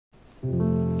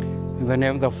In the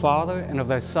name of the Father, and of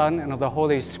the Son, and of the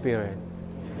Holy Spirit.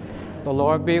 The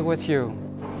Lord be with you.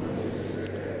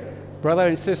 Brothers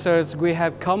and sisters, we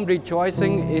have come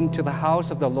rejoicing into the house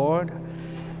of the Lord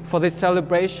for this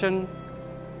celebration,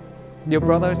 dear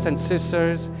brothers and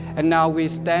sisters, and now we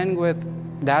stand with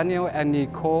Daniel and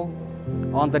Nicole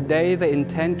on the day they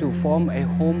intend to form a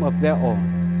home of their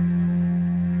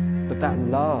own. But that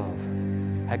love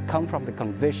had come from the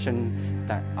conviction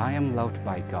that I am loved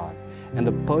by God, and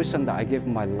the person that I give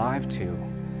my life to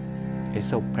is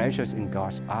so precious in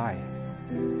God's eye.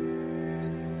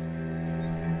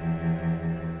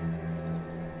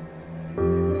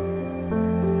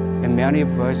 And many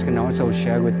of us can also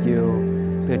share with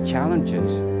you the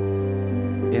challenges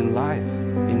in life,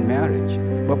 in marriage.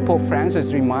 But Pope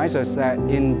Francis reminds us that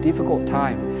in difficult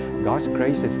times, God's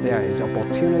grace is there. It's an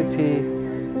opportunity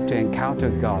to encounter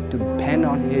God, to depend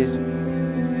on His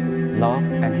love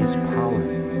and His power.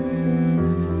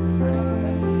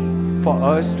 For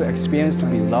us to experience to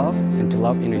be loved and to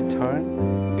love in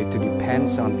return, it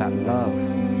depends on that love.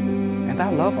 And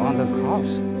that love on the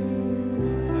cross.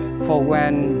 For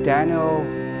when Daniel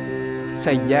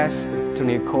said yes to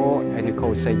Nicole and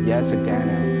Nicole said yes to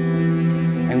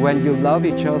Daniel, and when you love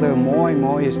each other more and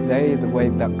more each day, the way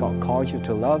that God calls you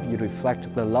to love, you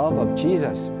reflect the love of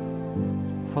Jesus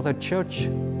for the church,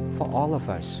 for all of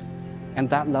us. And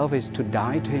that love is to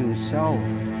die to himself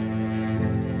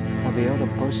for the other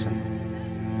person.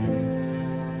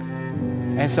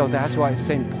 And so that's why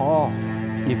St. Paul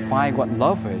defined what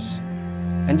love is.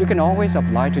 And you can always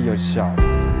apply to yourself.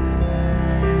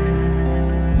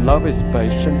 Love is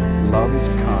patient, love is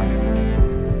kind.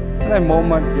 At that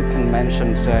moment you can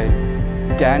mention, say,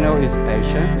 Daniel is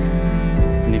patient,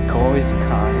 Nicole is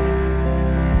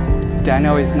kind.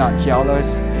 Daniel is not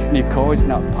jealous, Nicole is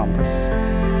not pompous.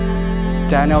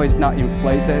 Daniel is not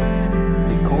inflated,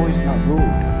 Nicole is not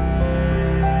rude.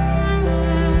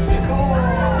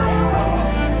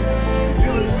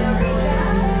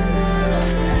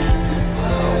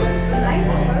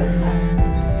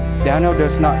 Daniel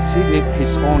does not seek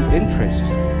his own interests.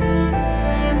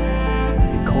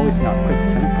 Nicole is not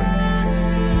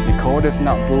quick-tempered. Nicole does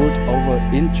not brood over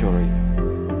injury.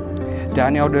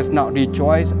 Daniel does not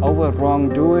rejoice over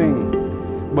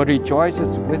wrongdoing, but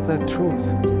rejoices with the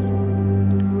truth.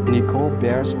 Nicole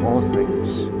bears all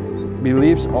things,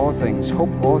 believes all things,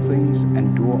 hopes all things,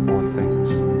 endures all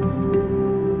things.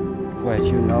 For as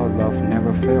you know, love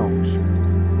never fails.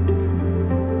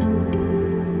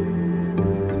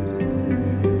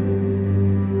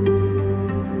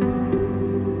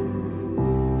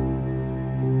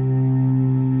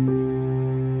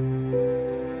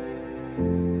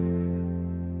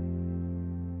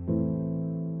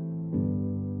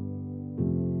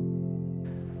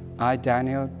 I,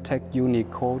 Daniel, take you,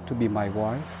 Nicole, to be my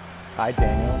wife. I,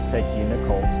 Daniel, take you,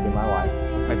 Nicole, to be my wife.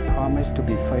 I promise to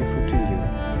be faithful to you.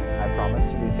 I promise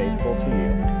to be faithful to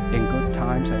you. In good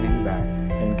times and in bad.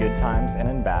 In good times and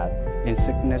in bad. In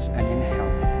sickness and in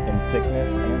health. In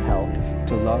sickness and in health.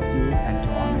 To love you and to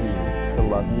honor you. To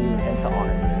love you and to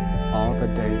honor you. All the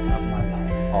days of my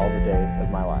life. All the days of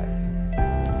my life.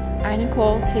 I,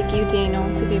 Nicole, take you,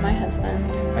 Daniel, to be my husband.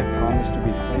 I promise to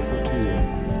be faithful to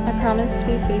you. I promise to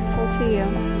be faithful to you.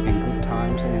 In good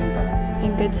times and in bad.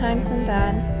 In good times and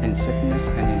bad. In sickness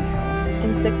and in health.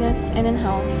 In sickness and in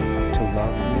health. To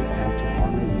love you and to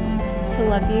honor you. To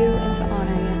love you and to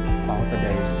honor you. All the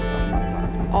days of my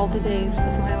life. All the days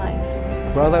of my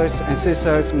life. Brothers and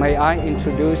sisters, may I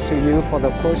introduce to you for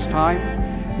the first time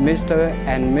Mr.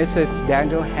 and Mrs.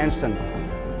 Daniel Hansen.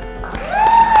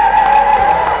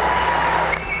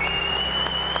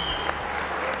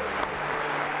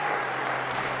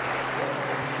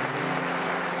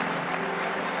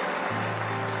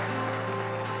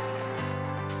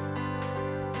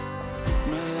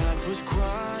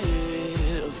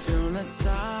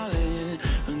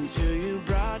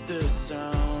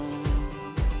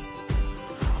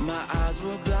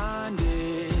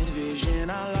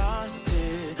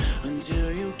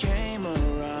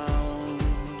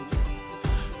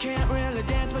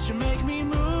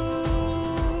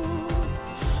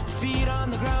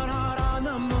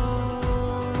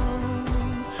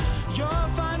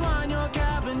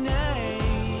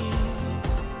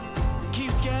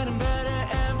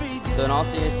 So in all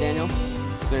seriousness, Daniel,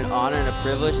 it's been an honor and a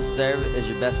privilege to serve as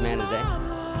your best man today.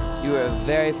 You are a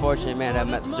very fortunate man to have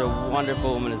met such a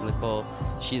wonderful woman as Nicole.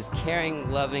 She's caring,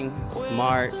 loving,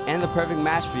 smart, and the perfect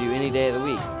match for you any day of the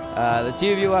week. The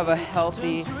two of you will have a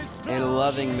healthy and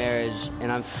loving marriage,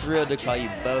 and I'm thrilled to call you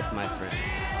both my friend.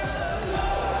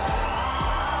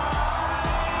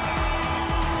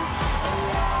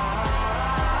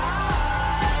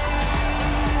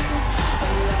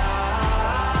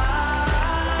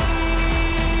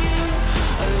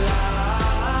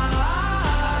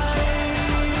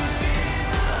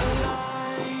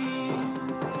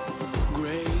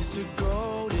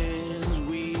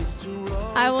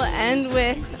 I will end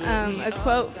with a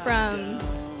quote from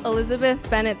Elizabeth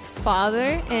Bennet's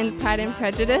father in Pride and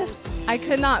Prejudice. I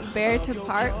could not bear to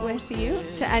part with you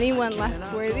to anyone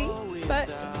less worthy, but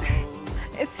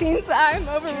it seems that I'm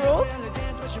overruled.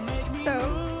 So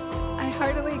I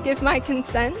heartily give my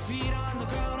consent,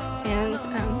 and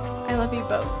I love you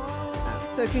both.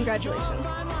 So congratulations.